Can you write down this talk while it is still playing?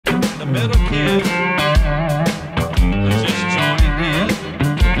the middle kid who's just joined in.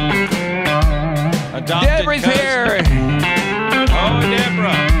 Adopted Deborah's cousin. here. Oh,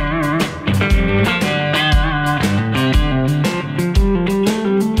 Deborah.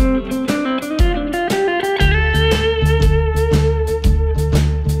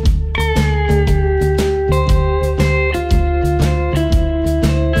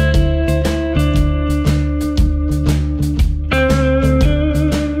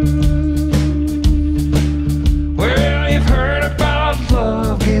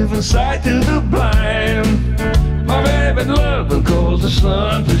 Sight to the blind. My baby loving cause the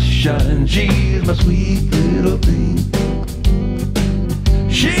sun to shine. She's my sweet little thing.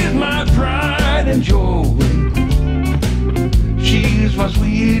 She's my pride and joy. She's my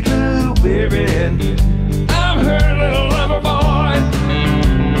sweet little baby, and I'm her little lover boy.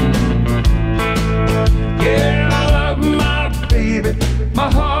 Yeah, I love my baby, my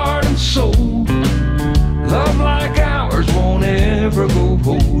heart and soul. Love like ours won't ever go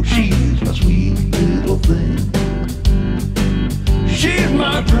cold. She's my sweet little thing. She's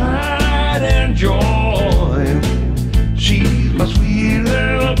my pride and joy. She's my sweet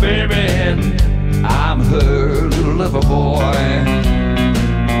little baby, and I'm her little lover boy.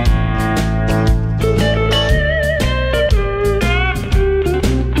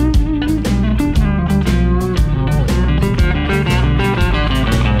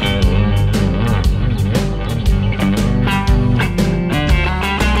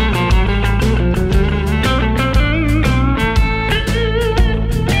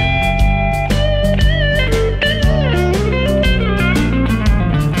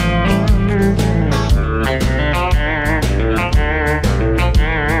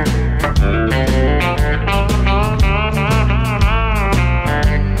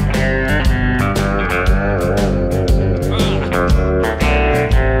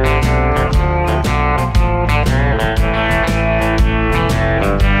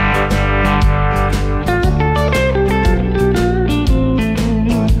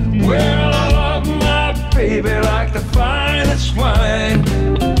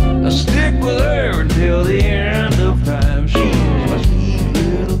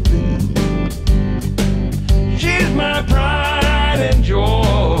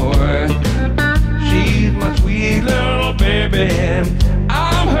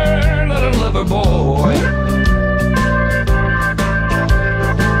 I'm her little lover boy.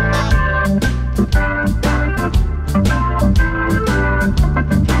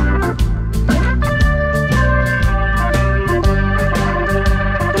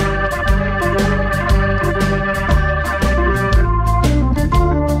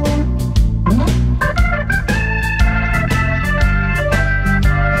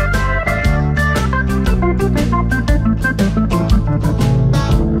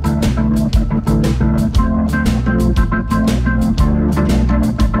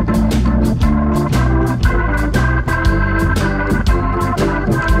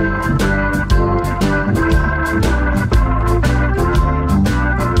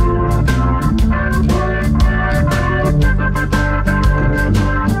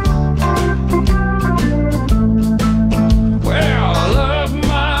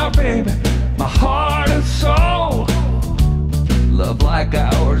 Like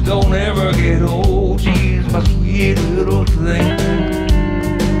ours don't ever get old. She's my sweet little thing.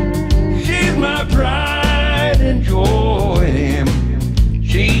 She's my pride and joy.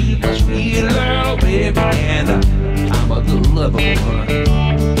 She's my sweet little baby, and I'm a little lover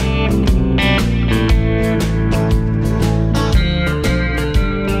boy.